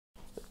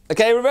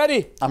Okay, we're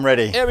ready? I'm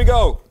ready. Here we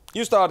go.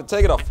 You started,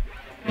 take it off.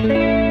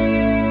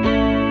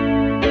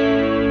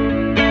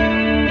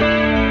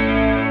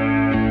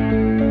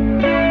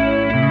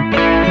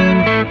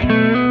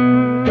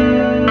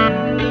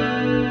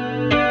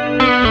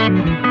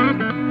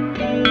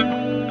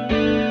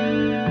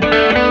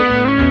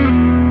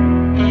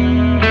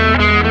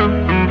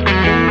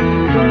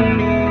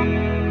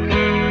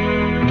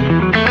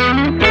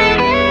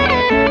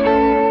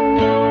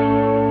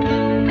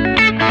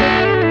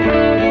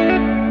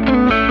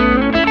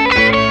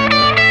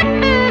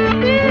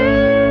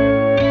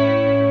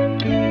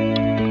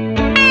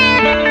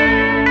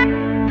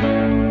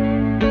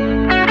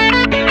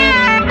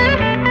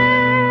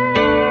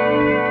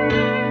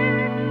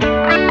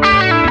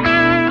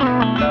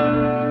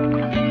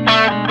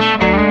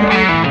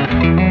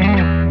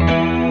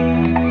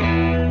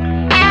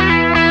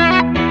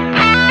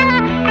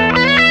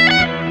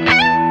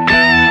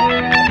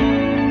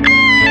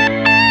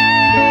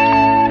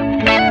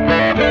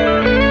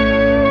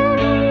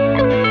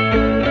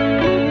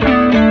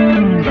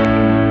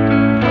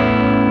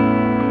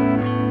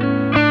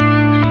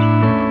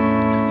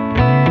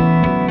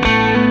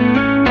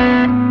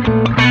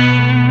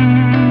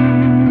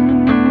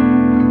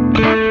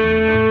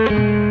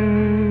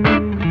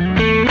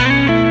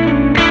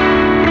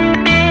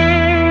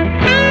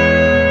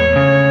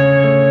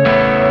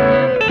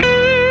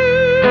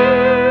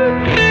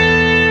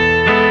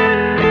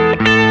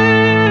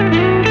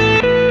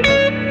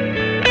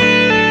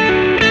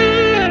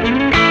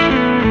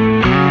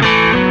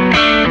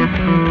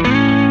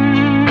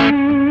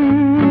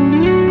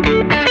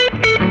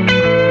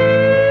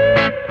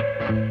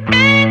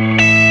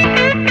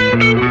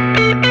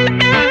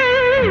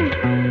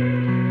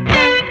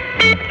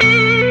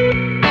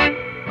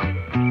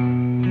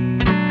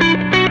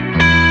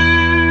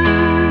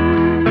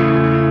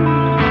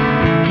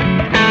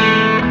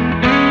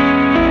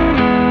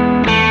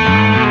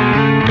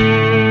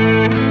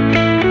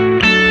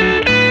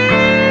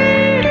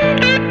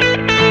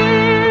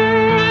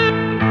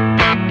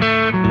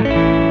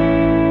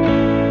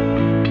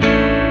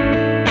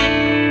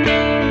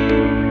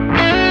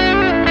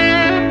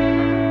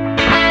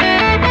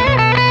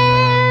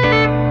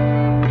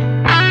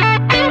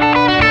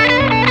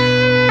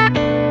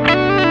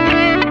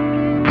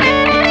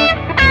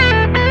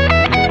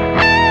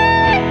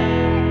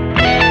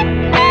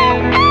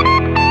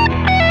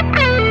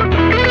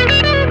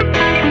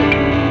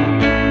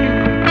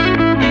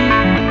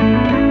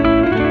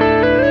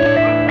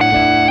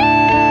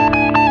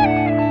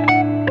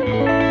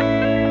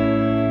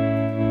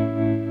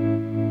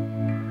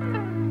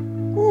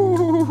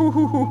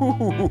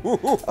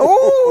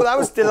 Oh, that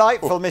was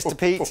delightful, Mr.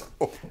 Pete.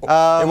 It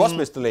was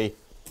Mr. Lee.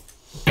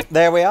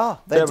 There we are.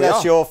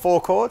 That's your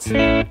 4 chords.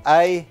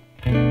 A.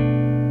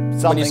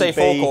 When you say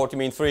 4 chord, you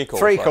mean 3 chords.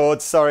 3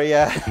 chords, sorry,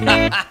 yeah.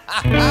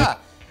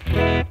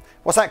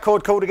 What's that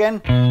chord called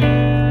again?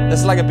 This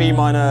is like a B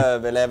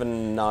minor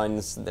 11, 9,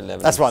 11.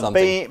 That's one.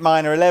 Something. B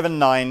minor 11,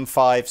 9,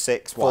 5,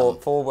 6, 1.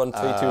 4, 1,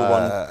 3, 2,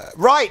 1.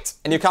 Right.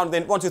 And you count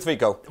then 1, 2, 3,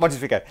 go. 1, 2,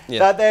 3, go.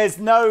 Yeah. There's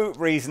no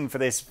reason for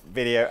this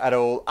video at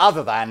all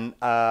other than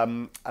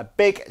a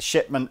big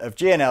shipment of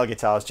G&L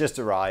guitars just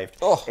arrived.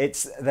 Oh.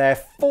 It's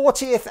their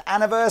 40th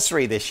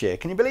anniversary this year.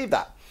 Can you believe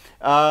that?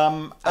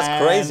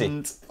 That's crazy.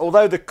 And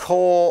although the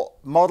core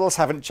models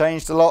haven't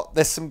changed a lot,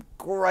 there's some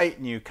great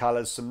new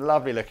colours, some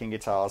lovely looking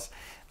guitars.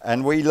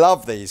 And we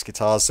love these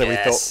guitars, so we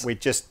thought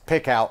we'd just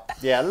pick out.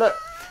 Yeah, look.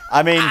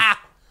 I mean,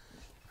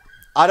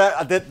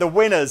 the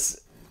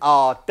winners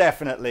are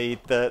definitely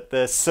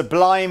the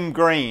sublime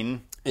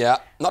green. Yeah,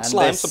 not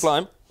slime,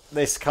 sublime.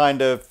 This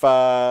kind of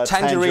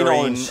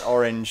tangerine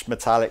orange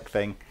metallic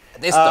thing.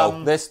 This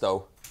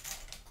though.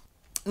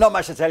 Not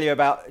much to tell you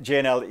about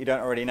G&L that you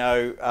don't already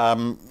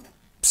know.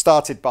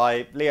 Started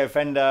by Leo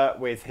Fender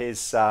with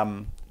his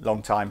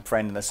longtime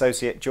friend and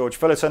associate George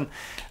Fullerton,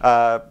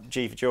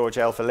 G for George,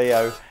 L for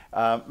Leo,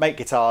 make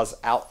guitars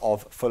out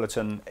of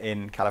Fullerton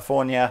in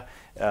California,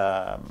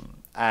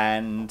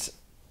 and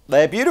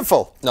they're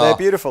beautiful. Oh. They're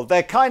beautiful.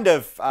 They're kind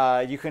of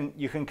you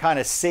can kind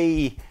of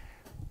see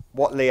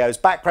what Leo's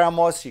background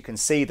was. You can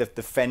see the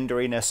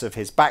Fenderiness of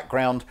his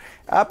background,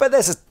 but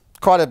there's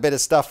quite a bit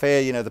of stuff here.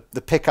 You know,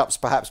 the pickups,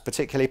 perhaps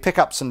particularly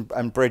pickups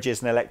and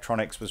bridges and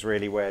electronics was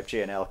really where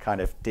G&L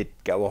kind of did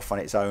go off on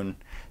its own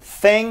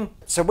thing.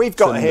 So we've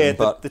got here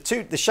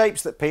the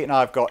shapes that Pete and I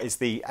have got is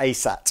the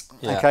Asat.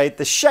 Yeah. Okay,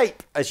 the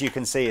shape, as you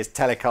can see, is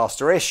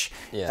Telecaster-ish.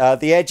 Yeah.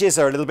 The edges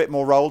are a little bit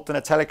more rolled than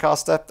a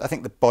Telecaster. I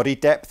think the body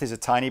depth is a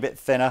tiny bit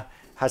thinner.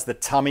 Has the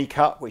tummy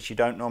cut, which you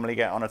don't normally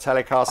get on a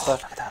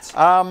Telecaster.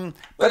 Oh,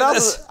 but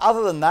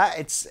other than that,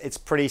 it's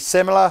pretty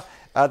similar.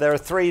 There are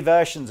 3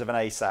 versions of an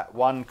Asat.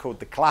 One called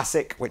the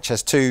Classic, which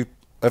has 2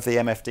 of the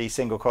MFD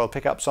single coil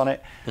pickups on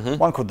it.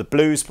 One called the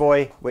Blues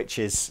Boy, which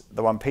is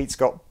the one Pete's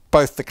got.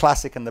 Both the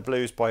Classic and the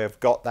Blues Boy have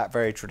got that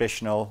very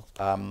traditional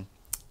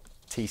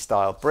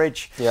T-style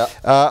bridge. Yeah.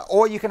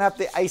 Or you can have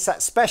the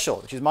Asat Special,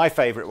 which is my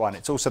favourite one.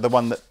 It's also the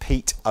one that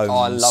Pete owns. Oh,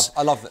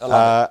 I love it. I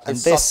love it. And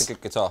it's such a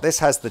good guitar. This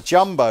has the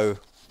jumbo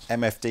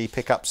MFD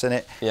pickups in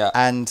it, Yeah.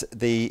 and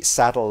the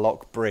saddle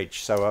lock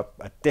bridge, so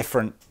a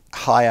different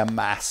higher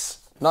mass.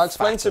 Now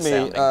explain to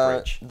me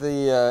bridge.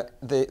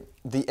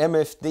 the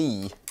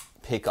MFD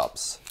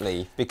pickups,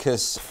 Lee,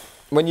 because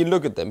when you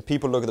look at them,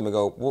 people look at them and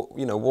go,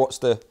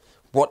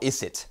 what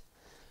is it?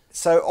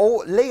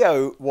 So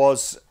Leo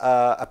was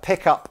a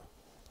pickup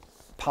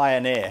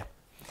pioneer.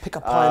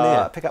 Pickup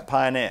pioneer. Pickup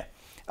pioneer.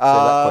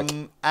 that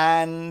quick.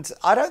 And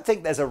I don't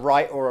think there's a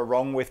right or a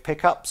wrong with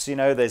pickups. You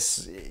know,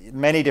 there's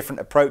many different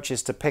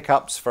approaches to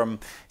pickups, from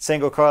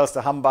single coils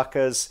to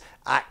humbuckers,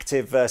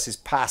 active versus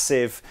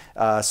passive,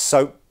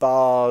 soap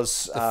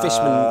bars. The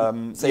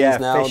Fishman things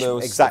now,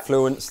 those exactly.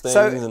 Fluence things.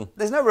 So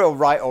there's no real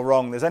right or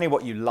wrong. There's only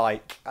what you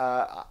like.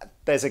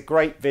 There's a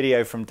great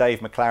video from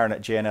Dave McLaren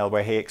at G&L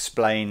where he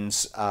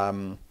explains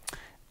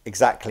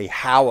exactly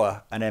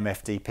how an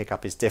MFD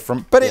pickup is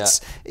different,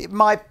 but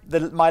my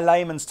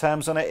layman's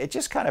terms on it, it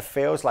just kind of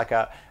feels like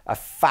a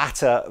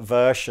fatter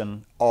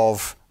version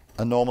of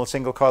a normal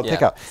single coil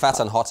pickup. Fat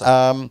and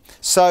hotter.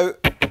 So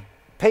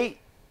Pete,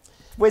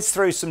 whiz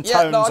through some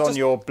tones on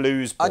your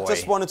Blues Boy. I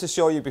just wanted to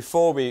show you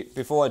before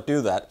I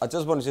do that, I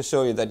just wanted to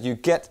show you that you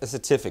get a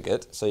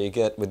certificate, so you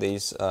get with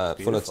these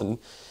Fullerton,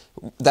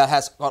 that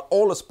has got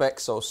all the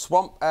specs, so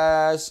swamp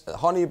ash,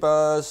 honey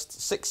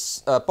burst,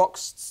 6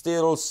 box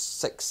steels,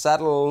 6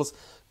 saddles,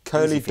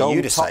 curly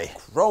dome top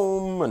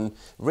chrome and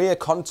rear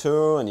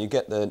contour, and you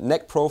get the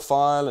neck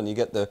profile, and you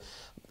get the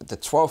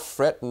 12th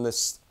fret and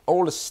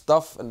all the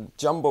stuff, and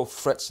jumbo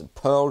frets and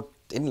pearl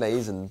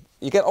inlays, and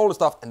you get all the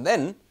stuff, and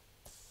then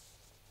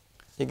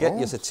you get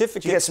your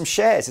certificate. You get some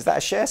shares. Is that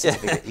a share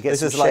certificate? You get this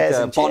some is like shares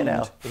a in bond.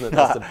 G&L. Isn't it?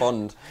 That's the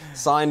bond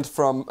signed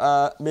from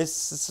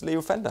Mrs.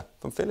 Leo Fender,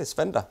 from Phyllis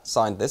Fender.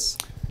 Signed this.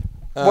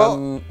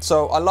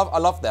 So I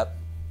love that.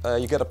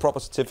 You get a proper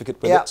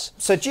certificate with it.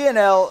 So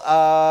G&L.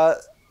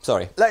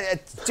 Sorry.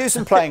 Do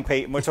some playing,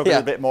 Pete, and we'll talk a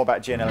little bit more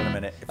about G&L in a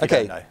minute. If you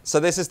don't know. So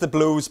this is the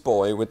Blues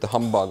Boy with the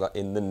humbucker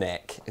in the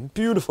neck. And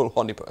beautiful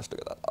honey burst.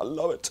 Look at that. I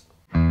love it.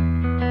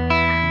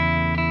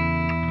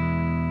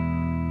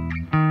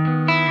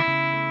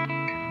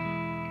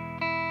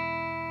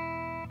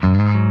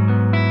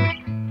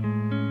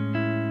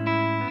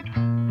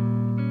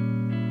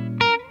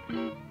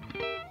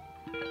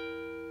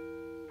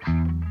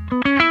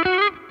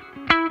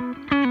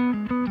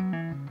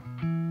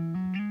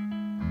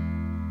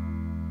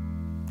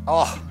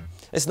 Oh,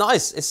 it's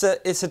nice. It's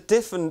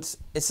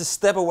a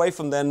step away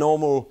from their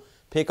normal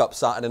pickup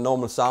sound, the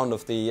normal sound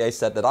of the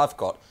Asat that I've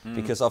got,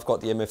 because I've got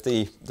the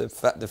MFD, the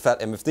fat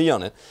MFD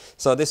on it.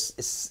 So it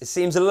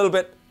seems a little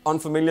bit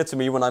unfamiliar to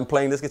me when I'm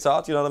playing this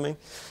guitar. Do you know what I mean?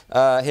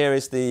 Here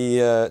is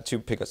the 2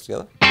 pickups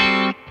together.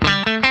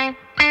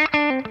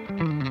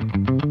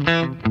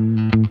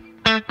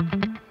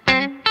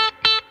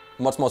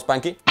 Much more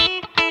spanky.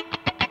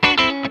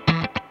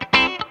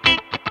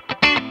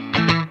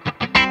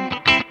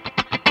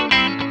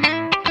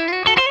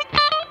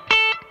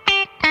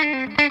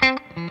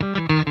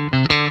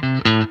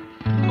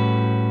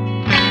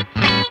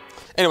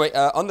 Anyway,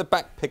 on the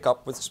back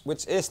pickup,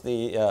 which is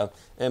the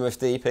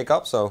MFD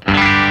pickup, so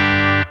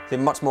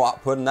much more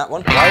output in that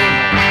one.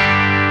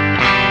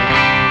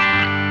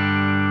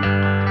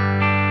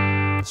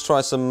 Let's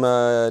try some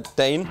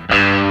Dane.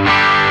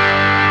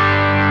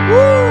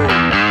 Woo!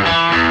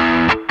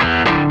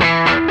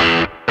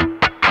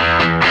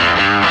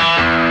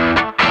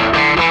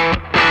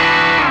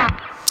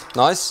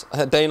 Nice. I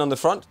had Dane on the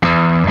front.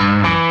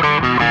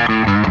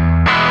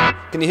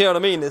 Can you hear what I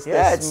mean?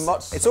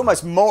 It's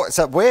almost more. It's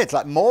weird,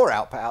 like more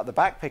output out the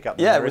back pickup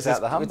than there is out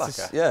the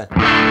humbucker.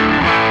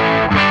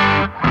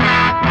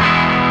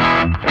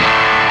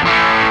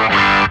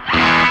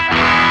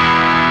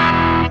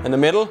 In the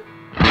middle.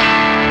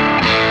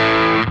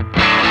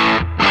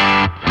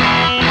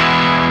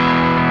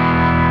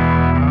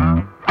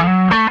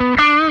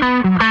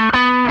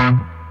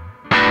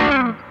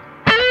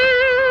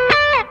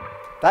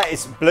 That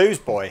is Blues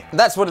Boy.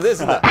 That's what it is,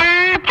 isn't it?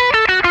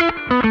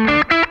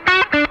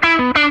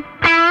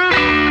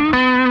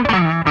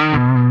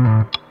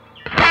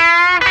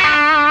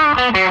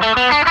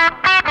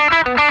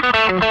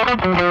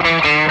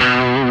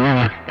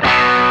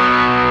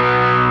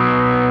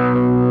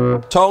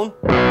 Tone,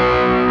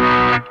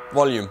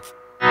 volume,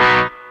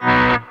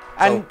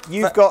 and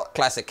you've got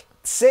classic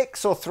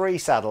 6 or 3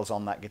 saddles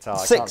on that guitar.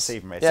 6. I can't see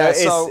from here. Yeah,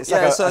 so it's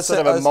like a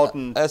sort of a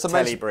modern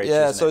telly bridge.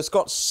 Yeah, so it's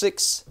got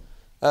 6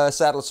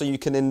 saddles, so you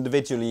can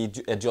individually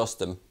adjust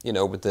them. You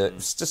know, with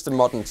it's just a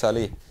modern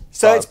telly.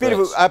 So it's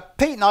beautiful.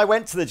 Pete and I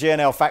went to the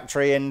G&L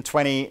factory in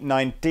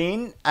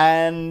 2019,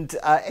 and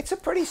it's a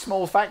pretty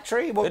small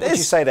factory. What would you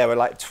say there were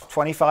like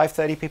 25,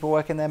 30 people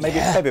working there? Maybe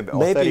a bit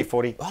more, 30,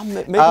 40. Oh,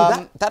 maybe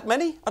that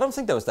many? I don't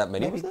think there was that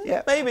many. Maybe, was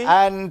there? Maybe.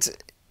 And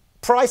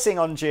pricing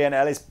on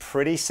G&L is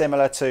pretty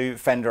similar to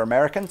Fender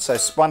American. So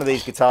one of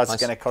these guitars is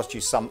going to cost you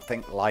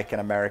something like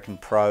an American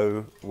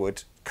Pro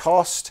would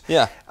cost.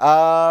 Yeah.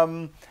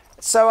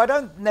 So I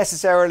don't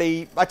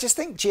necessarily. I just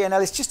think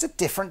G&L is just a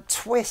different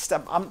twist.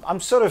 I'm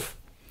sort of.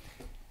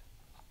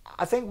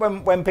 I think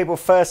when people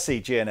first see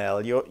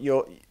G&L,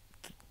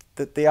 the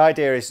the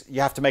idea is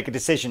you have to make a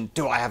decision.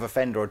 Do I have a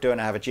Fender or do I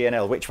have a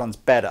G&L? Which one's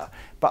better?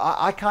 But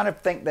I kind of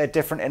think they're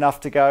different enough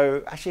to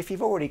go, actually, if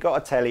you've already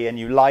got a telly and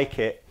you like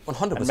it,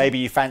 100%. and maybe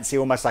you fancy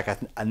almost like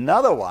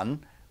another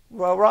one,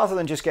 well, rather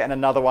than just getting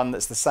another one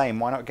that's the same,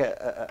 why not get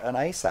an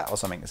Asat or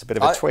something? It's a bit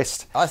of a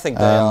twist. I think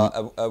they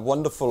are a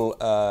wonderful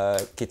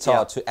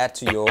guitar to add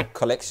to your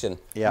collection,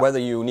 whether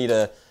you need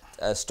a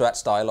Strat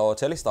style or a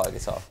Tele style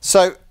guitar.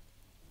 So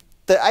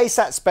the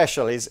Asat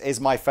Special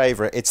is my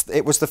favourite.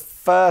 It was the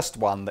first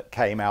one that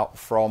came out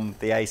from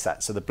the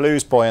Asat. So the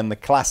Blues Boy and the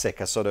Classic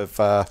are sort of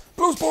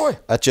Blues Boy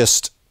are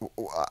just,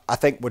 I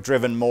think, were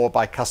driven more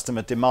by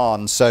customer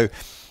demand. So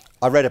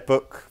I read a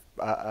book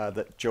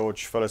that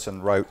George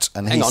Fullerton wrote,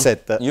 and he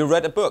said that you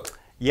read a book.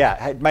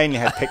 Yeah, it mainly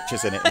had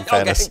pictures in it, in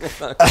fairness.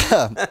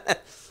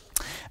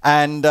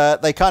 And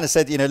they kind of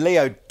said, you know,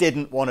 Leo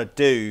didn't want to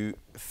do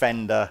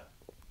Fender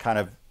kind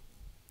of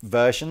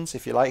versions,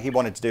 if you like. He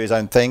wanted to do his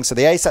own thing. So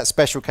the Asat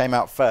Special came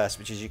out first,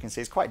 which, as you can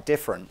see, is quite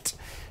different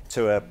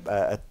to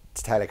a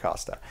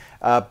Telecaster.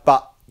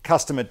 But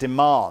customer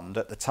demand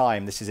at the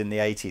time, this is in the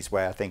 80s,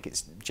 where I think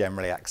it's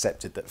generally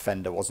accepted that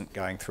Fender wasn't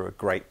going through a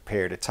great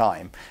period of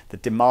time. The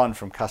demand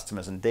from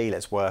customers and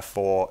dealers were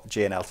for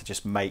G&L to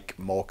just make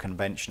more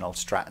conventional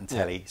Strat and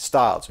Tele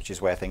styles, which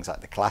is where things like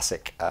the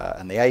Classic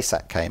and the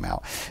Asat came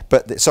out.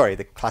 But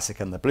the Classic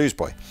and the Blues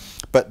Boy.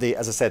 But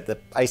as I said, the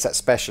Asat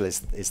Special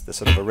is the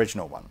sort of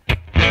original one.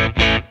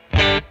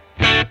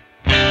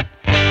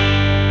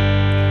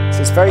 So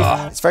it's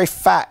very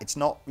fat. It's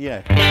not, you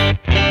know.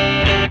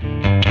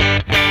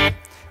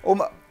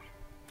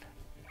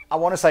 I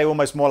want to say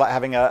almost more like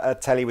having a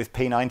telly with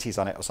P90s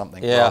on it or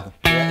something. Yeah,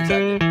 yeah,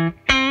 exactly.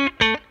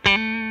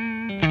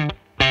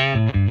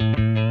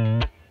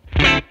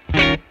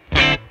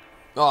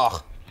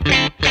 Oh.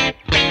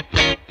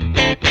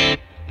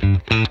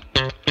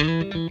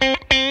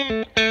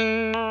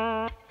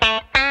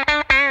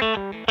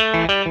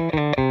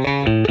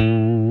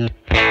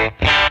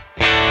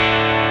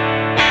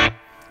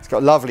 It's got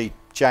a lovely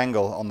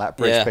jangle on that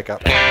bridge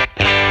pickup.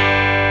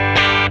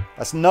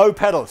 That's no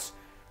pedals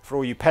for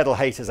all you pedal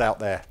haters out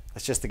there.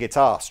 That's just the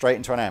guitar, straight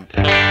into an amp.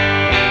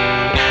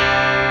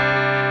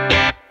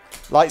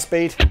 Light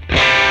speed.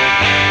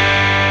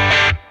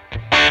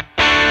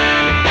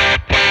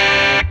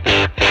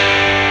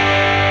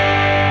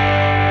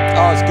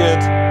 Oh, it's good.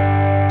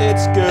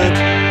 It's good.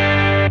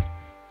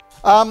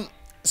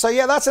 So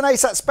yeah, that's an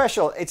Asat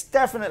Special. It's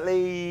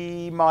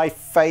definitely my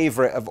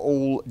favourite of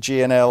all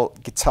G&L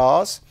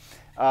guitars.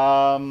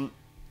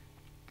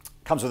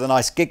 Comes with a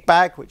nice gig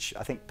bag, which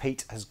I think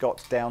Pete has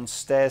got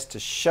downstairs to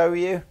show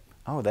you.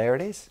 Oh, there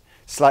it is.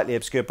 Slightly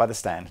obscured by the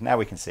stand. Now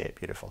we can see it.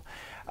 Beautiful.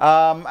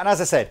 And as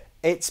I said,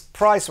 it's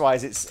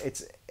price-wise,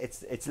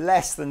 it's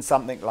less than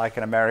something like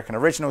an American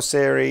Original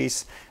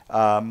Series,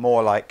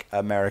 more like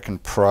American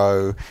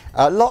Pro.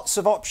 Lots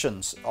of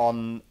options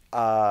on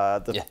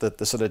the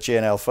sort of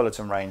G&L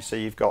Fullerton range. So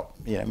you've got,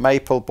 you know,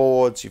 maple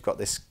boards. You've got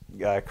this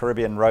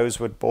Caribbean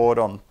rosewood board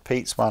on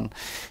Pete's one.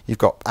 You've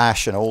got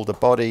ash and alder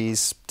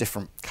bodies,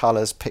 different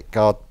colours,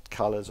 pickguard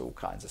colours, all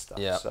kinds of stuff.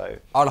 Yeah. So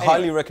I'd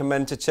highly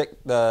recommend to check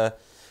the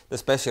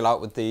Special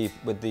out with the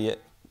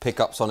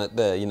pickups on it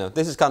there. You know,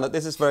 this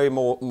is very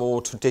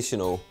more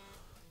traditional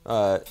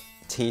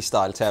T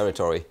style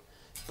territory.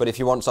 But if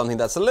you want something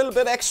that's a little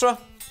bit extra,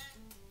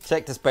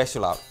 check the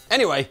Special out.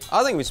 Anyway,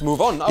 I think we should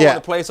move on. I want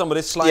to play some of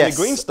this slimy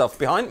green stuff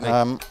behind me.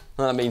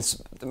 That means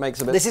it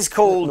makes a bit. This is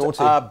called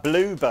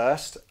Blue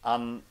Burst,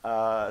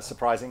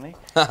 surprisingly.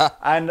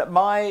 And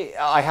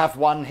I have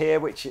one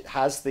here which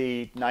has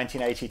the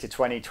 1980 to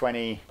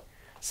 2020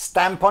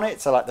 stamp on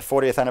it, so like the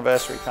 40th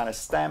anniversary kind of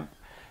stamp.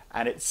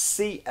 And it's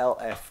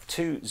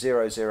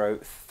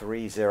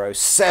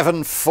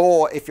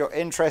CLF2003074 if you're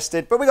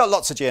interested. But we got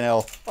lots of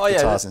G&L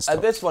guitars in stock.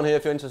 And this one here,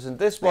 if you're interested,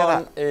 this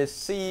one is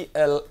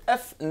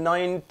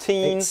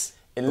CLF1911.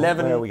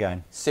 Where are we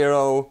going?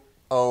 002.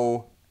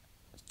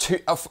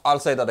 I'll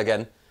say that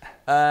again.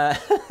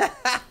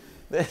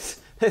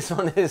 This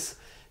one is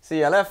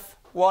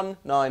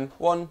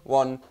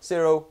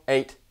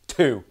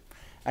CLF1911082.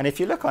 And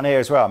if you look on here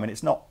as well, I mean,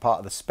 it's not part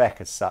of the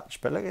spec as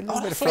such, but look at a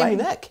little bit of flaming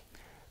neck.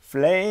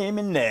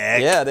 Flaming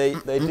neck. Yeah, they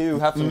do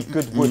have some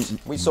good wood.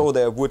 We saw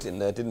their wood in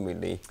there, didn't we,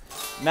 Lee?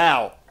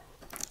 Now,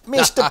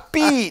 Mr.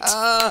 Pete,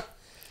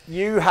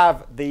 you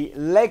have the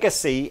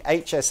Legacy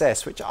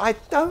HSS, which I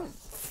don't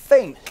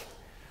think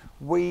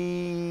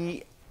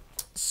we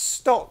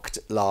stocked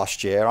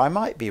last year. I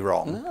might be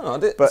wrong. No,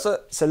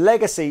 but so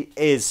Legacy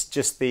is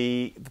just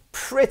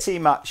pretty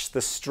much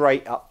the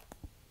straight up,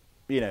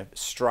 you know,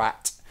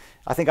 Strat.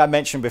 I think I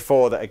mentioned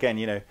before that, again,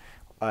 you know,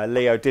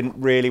 Leo didn't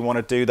really want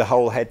to do the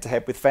whole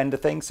head-to-head with Fender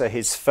thing, so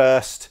his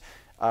first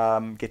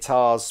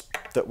guitars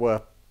that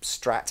were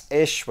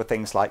Strat-ish were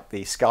things like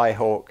the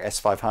Skyhawk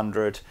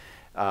S500,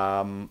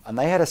 and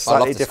they had a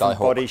slightly different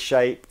body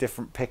shape,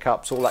 different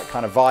pickups, all that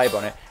kind of vibe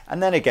on it.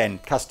 And then again,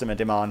 customer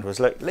demand was,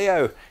 look,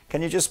 Leo,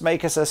 can you just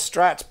make us a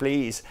Strat,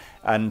 please?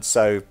 And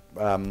so,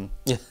 you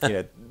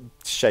know,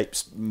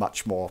 shapes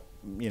much more,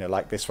 you know,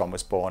 like this one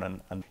was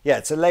born. And yeah,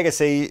 it's a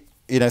Legacy.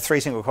 you know, 3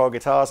 single coil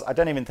guitars. I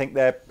don't even think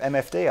they're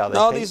MFD, are they?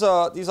 No, Pete? these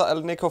are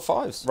El Nico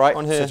 5s right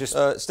on here. So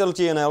just still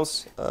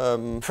G&Ls.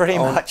 pretty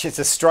much, it's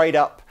a straight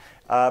up.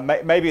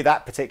 Maybe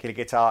that particular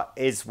guitar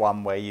is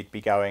one where you'd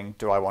be going,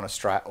 do I want a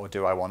Strat or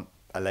do I want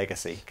a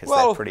Legacy? Because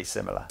they're pretty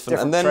similar.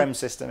 Different trem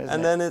system, isn't it?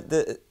 And then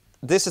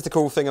this is the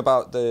cool thing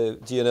about the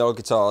G&L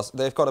guitars.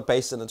 They've got a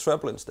bass and a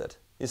treble instead.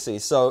 You see,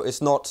 so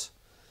it's not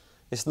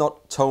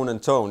tone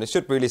and tone. It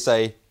should really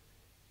say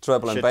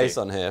treble and bass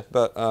on here.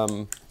 But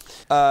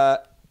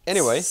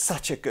anyway,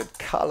 such a good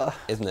colour,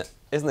 isn't it?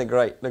 Isn't it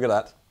great? Look at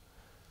that.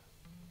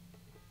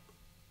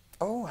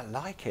 Oh, I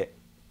like it.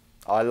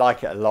 I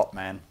like it a lot,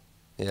 man.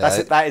 Yeah,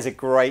 that is a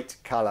great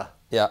colour.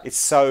 Yeah, it's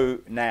so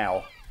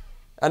now.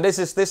 And this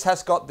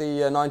has got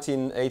the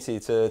 1980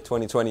 to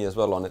 2020 as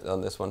well on it,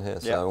 on this one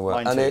here. So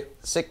and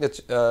its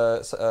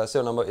signature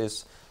serial number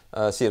is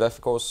CLF,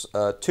 of course,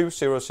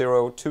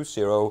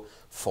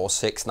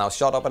 2002046. Now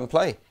shut up and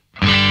play.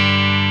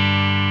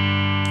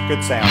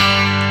 Good sound.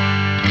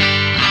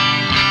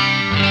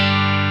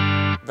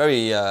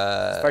 Very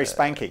it's very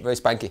spanky. Very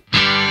spanky.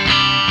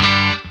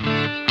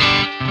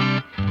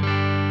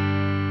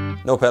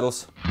 No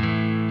pedals.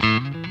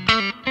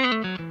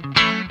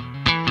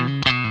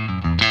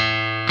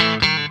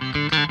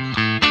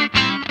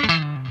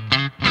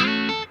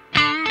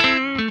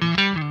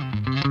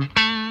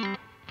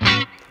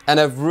 And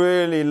a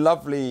really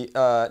lovely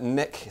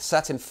neck,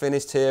 satin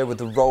finished here with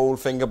the roll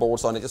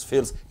fingerboards on. It just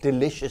feels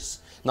delicious.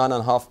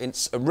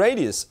 9.5-inch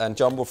radius and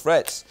jumbo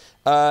frets.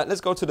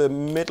 Let's go to the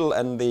middle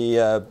and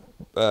the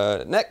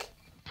neck.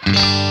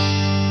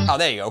 Oh,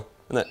 there you go.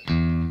 Isn't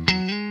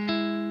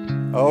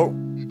it? Oh,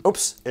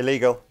 oops,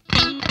 illegal.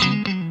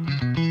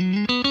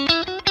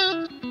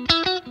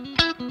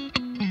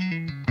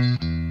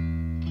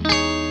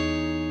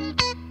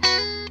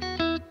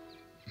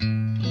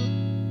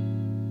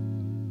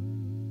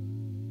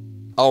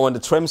 Oh, and the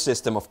trim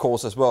system, of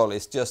course, as well.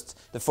 It's just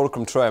the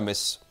fulcrum trim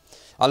is.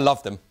 I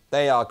love them.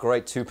 They are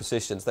great 2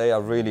 positions. They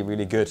are really,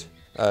 really good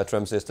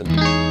trim system. You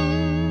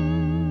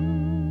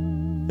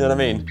know what I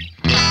mean?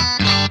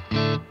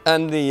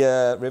 And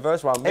the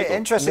reverse round.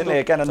 Interestingly,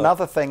 again,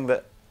 another thing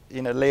that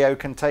Leo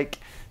can take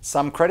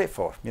some credit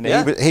for.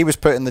 He was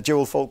putting the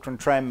dual fulcrum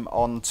trem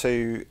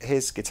onto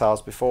his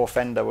guitars before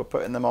Fender were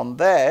putting them on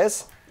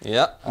theirs.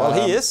 Yeah, well,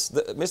 he is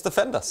Mr.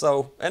 Fender,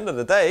 so end of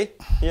the day,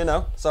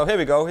 So here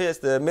we go, here's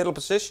the middle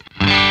position.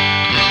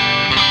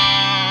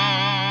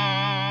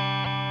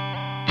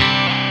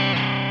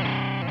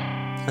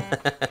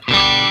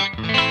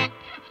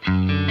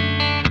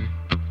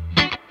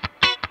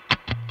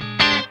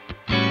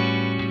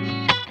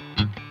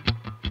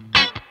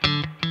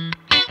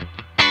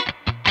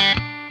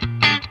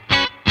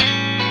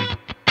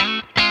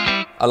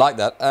 I like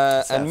that.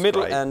 And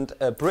middle great. And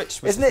bridge.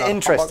 Isn't it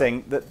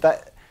interesting that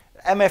that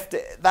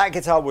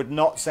guitar would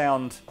not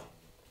sound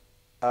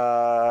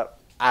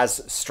as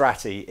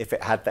stratty if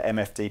it had the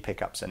MFD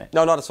pickups in it?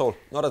 No, not at all.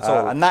 Not at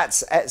all. And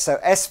that's so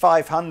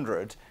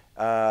S500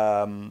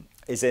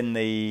 is in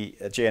the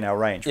G&L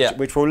range,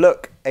 which will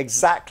look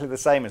exactly the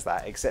same as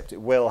that, except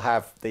it will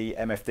have the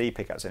MFD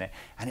pickups in it.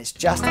 And it's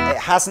just it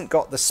hasn't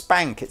got the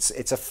spank.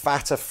 It's a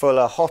fatter,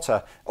 fuller,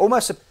 hotter,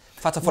 almost a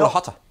fatter, fuller,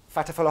 hotter.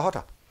 Fatter, fuller,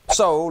 hotter.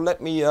 So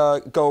let me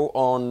go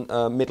on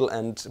middle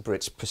and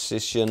bridge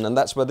position, and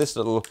that's where this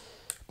little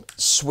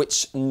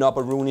switch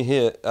knobberoonie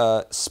here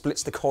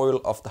splits the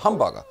coil of the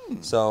humbucker.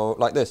 So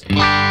like this.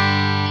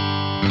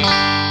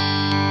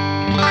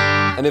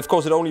 And of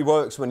course it only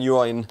works when you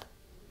are in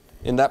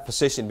that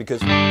position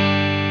because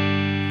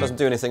it doesn't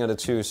do anything on the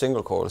 2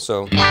 single coils.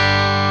 So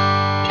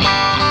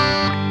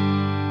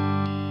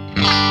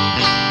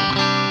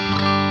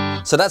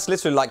that's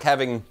literally like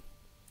having,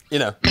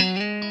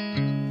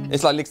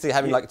 it's like literally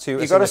having like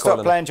 2. You've got to stop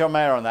playing John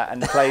Mayer on that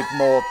and play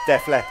more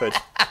Def Leppard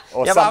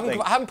or something.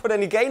 But I haven't put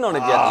any gain on it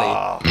yet, Lee.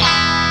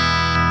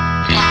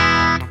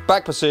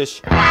 Back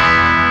position.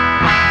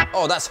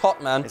 Oh, that's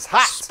hot, man. It's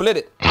hot. Split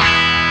it.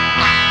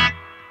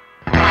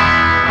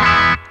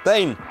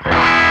 Dane.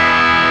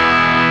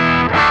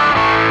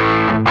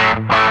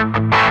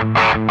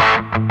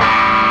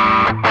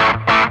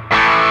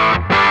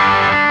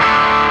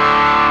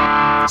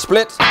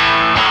 Split.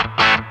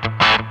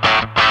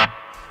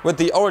 With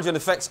the origin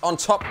effects on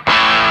top.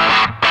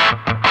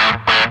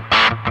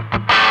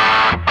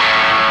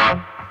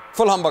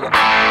 Full humbucker.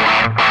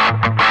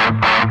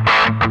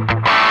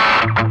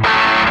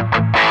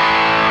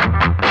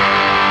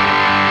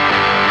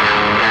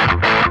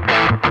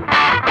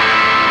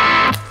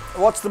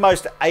 What's the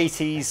most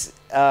 80s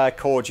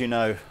chord you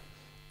know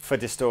for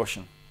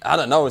distortion? I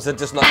don't know, is it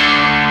just like...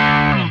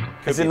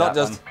 Is it not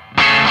just...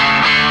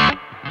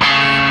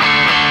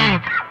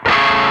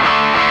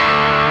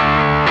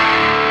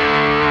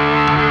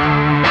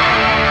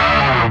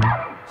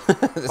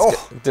 Let's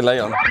get delay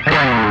on.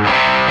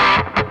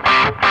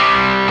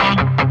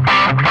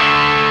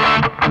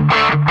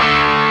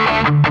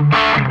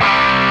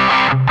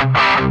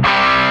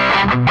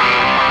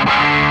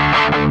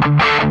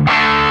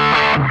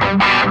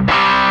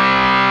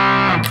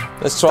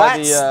 Let's try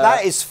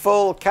that is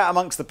full cat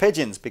amongst the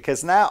pigeons,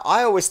 because now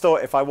I always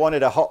thought if I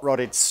wanted a hot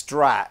rodded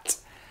Strat,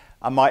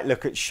 I might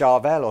look at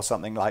Charvel or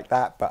something like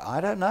that, but I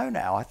don't know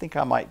now. I think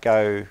I might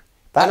go...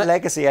 That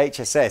Legacy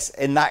HSS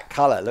in that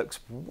colour looks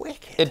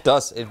wicked. It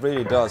does. It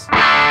really does.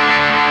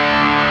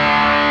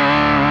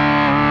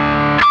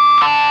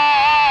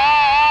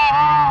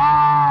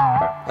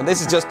 And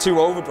this is just two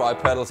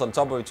overdrive pedals on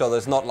top of each other.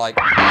 It's not like...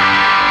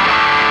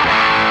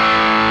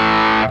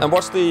 And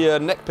watch the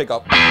neck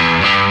pickup.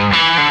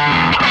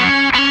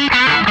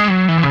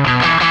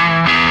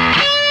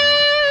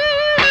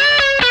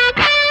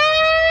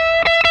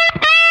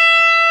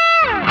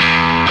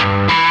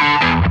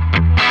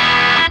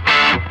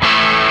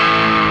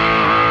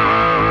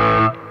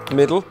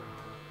 Middle,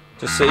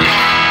 just see.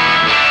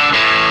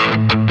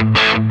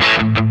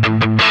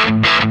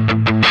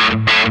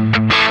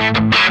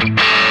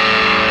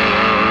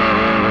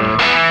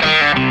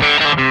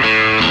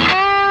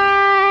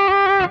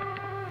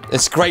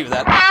 It's great with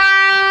that.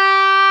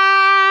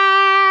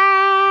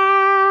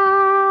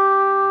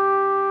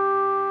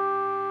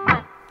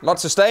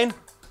 Lots of sustain.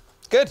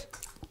 Good.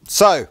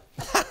 So,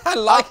 I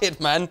like it,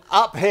 man.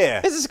 Up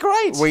here, this is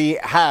great. We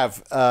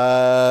have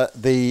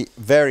the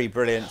very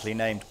brilliantly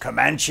named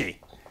Comanche.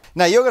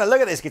 Now you're going to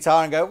look at this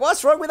guitar and go,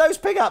 "What's wrong with those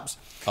pickups?"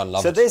 I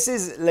love it. So this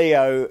is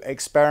Leo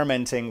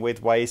experimenting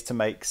with ways to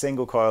make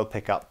single coil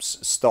pickups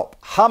stop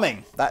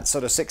humming. That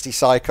sort of 60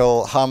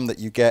 cycle hum that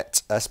you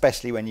get,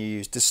 especially when you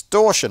use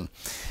distortion.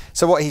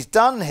 So what he's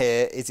done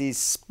here is he's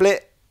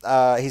split.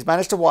 He's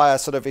managed to wire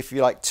sort of, if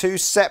you like, two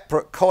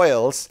separate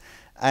coils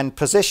and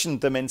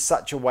positioned them in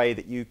such a way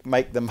that you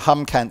make them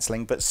hum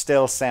cancelling but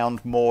still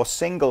sound more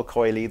single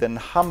coily than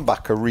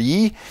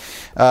humbuckery.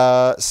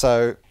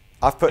 So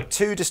I've put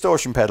two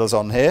distortion pedals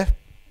on here.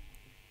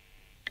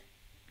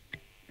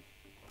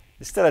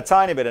 There's still a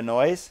tiny bit of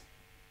noise.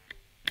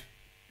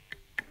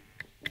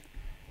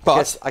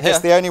 But I guess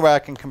the only way I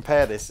can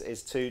compare this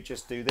is to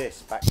just do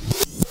this back.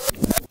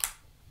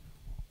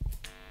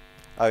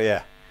 Oh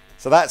yeah.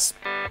 So that's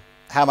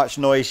how much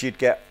noise you'd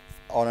get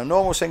on a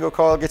normal single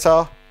coil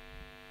guitar.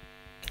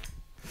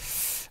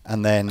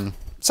 And then,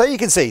 so you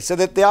can see, so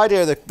the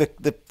idea of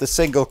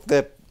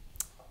the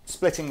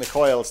splitting the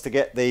coils to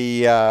get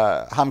the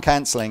hum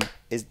cancelling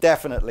is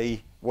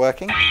definitely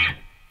working.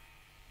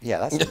 Yeah,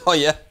 that's... Oh,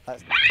 yeah.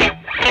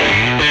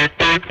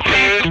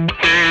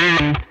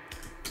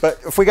 But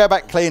if we go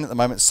back clean at the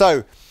moment,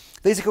 so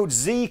these are called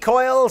Z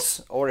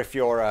coils, or if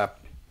you're a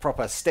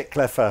proper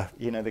stickler for,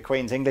 you know, the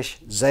Queen's English,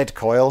 Z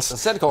coils.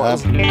 Z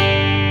coils.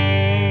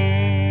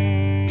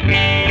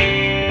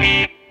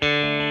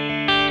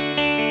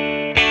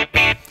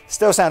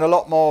 Still sound a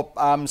lot more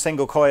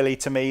single coily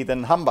to me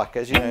than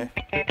humbuckers, you know.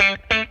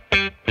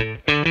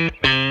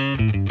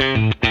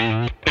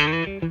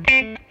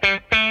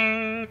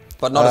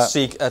 But not as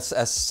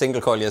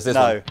single coily as this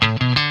one.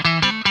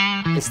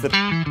 No.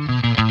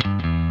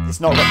 It's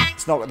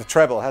not got the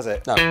treble, has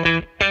it? No.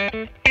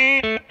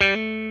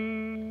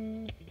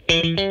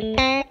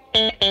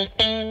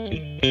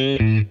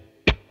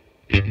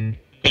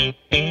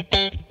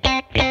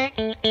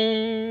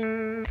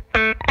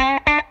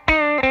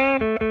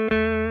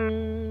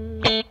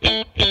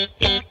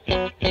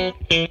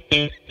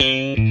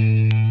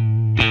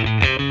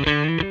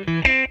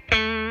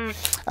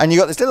 And you've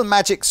got this little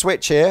magic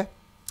switch here,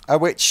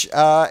 which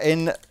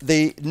in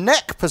the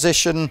neck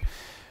position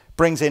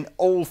brings in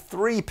all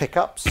three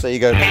pickups. So you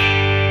go...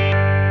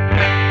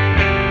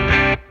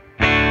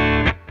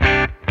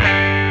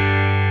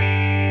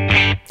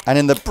 And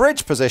in the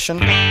bridge position,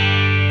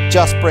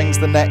 just brings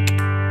the neck.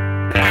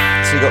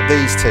 So you've got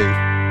these two.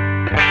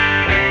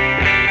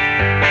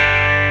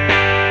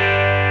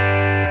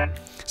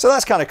 So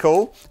that's kind of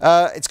cool.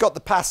 It's got the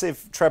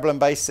passive treble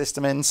and bass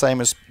system in, same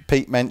as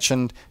Pete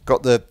mentioned.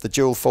 Got the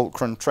dual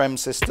fulcrum trem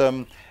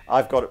system.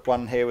 I've got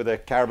one here with a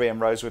Caribbean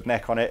rosewood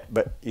neck on it,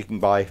 but you can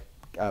buy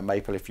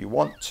maple if you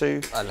want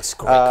to. And a great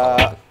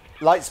colour.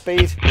 Light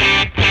speed.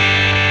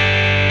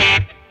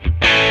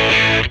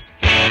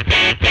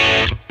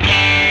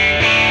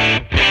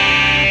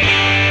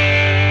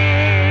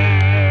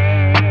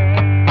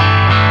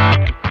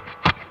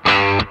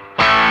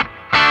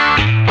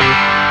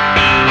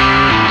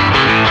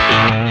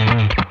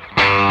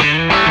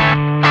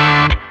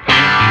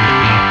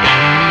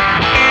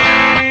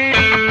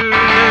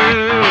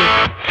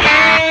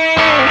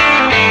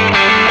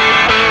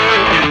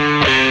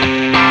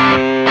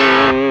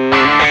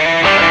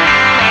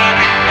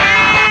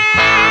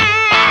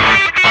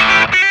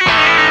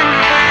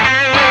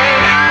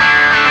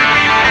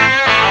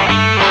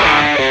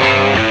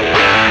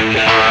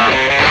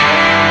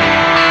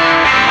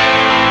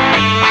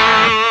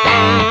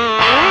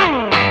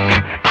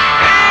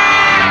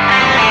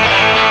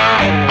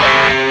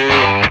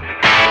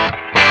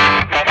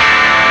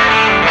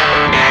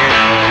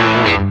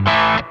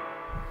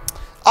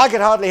 I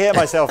could hardly hear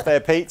myself there,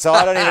 Pete, so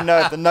I don't even know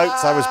if the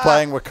notes I was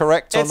playing were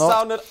correct or not. It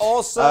sounded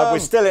awesome. We're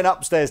still in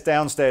upstairs,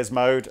 downstairs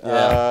mode,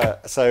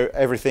 so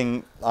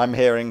everything I'm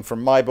hearing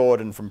from my board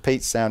and from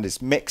Pete's sound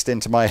is mixed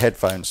into my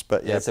headphones.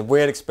 But yeah, it's a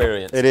weird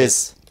experience. It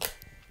is.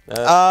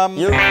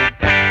 You?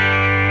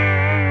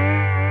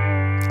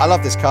 I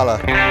love this colour.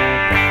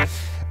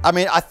 I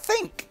mean, I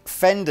think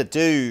Fender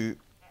do,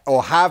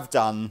 or have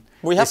done,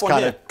 this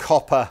kind of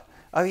copper.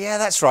 Oh yeah,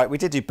 that's right, we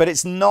did do, but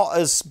it's not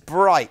as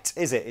bright,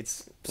 is it?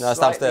 It's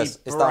slightly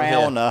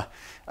browner.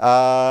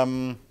 I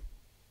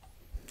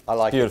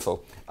like it.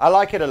 Beautiful. I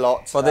like it a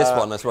lot. For this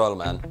one as well,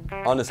 man.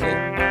 Honestly.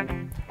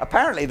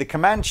 Apparently, the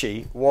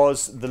Comanche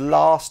was the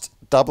last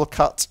double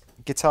cut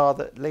guitar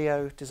that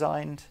Leo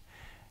designed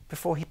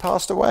before he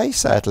passed away,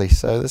 sadly.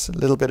 So there's a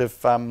little bit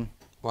of...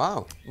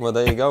 Wow. Well,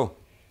 there you go.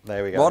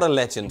 There we go. What a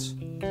legend.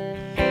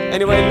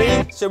 Anyway,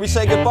 Lee, shall we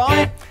say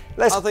goodbye?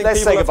 Let's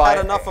say goodbye.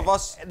 Had enough of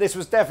us. This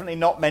was definitely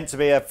not meant to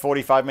be a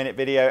 45-minute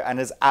video and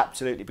has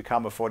absolutely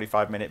become a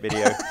 45-minute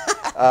video.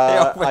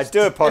 I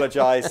do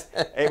apologise.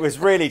 It was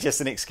really just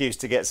an excuse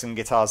to get some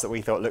guitars that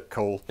we thought looked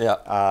cool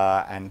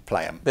and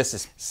play them. This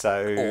is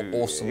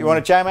awesome. You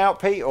want to jam out,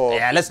 Pete? Or?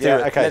 Yeah, let's do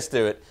it. Okay. Let's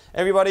do it.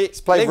 Everybody,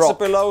 links are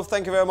below.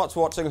 Thank you very much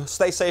for watching.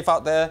 Stay safe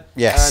out there.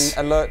 Yes.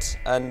 And alert.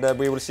 And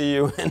we will see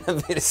you in the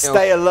video.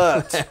 Stay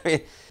alert.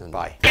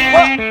 Bye.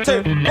 1,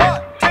 2, 1,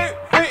 2,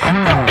 3,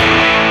 and go.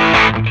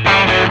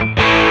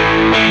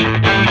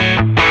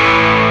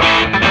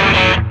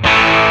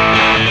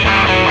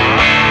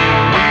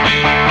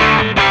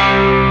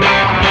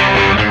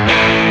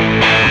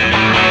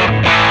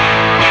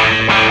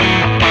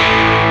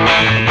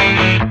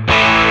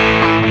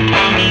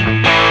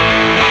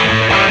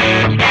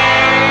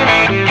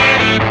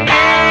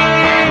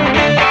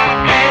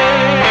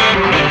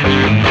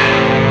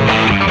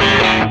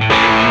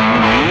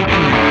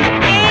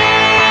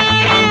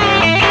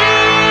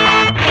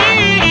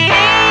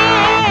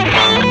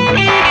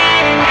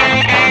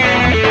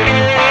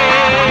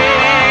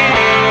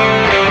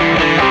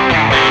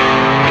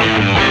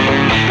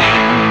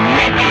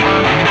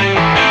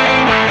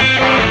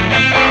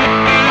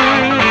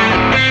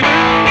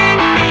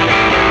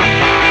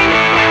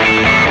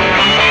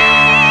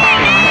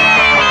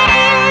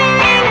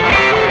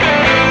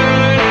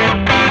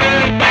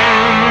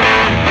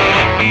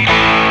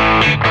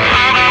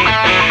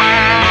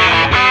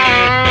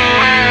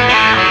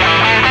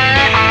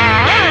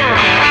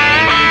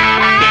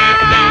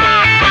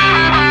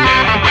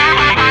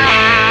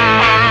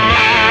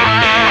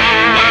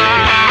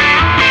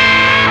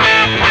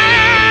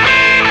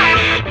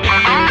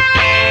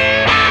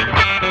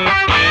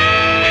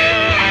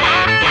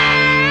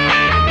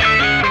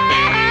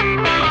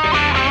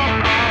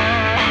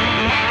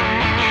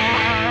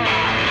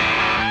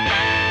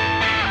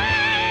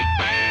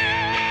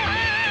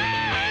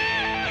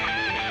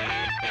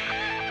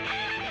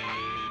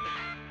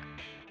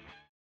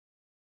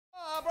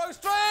 Bro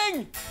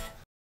string!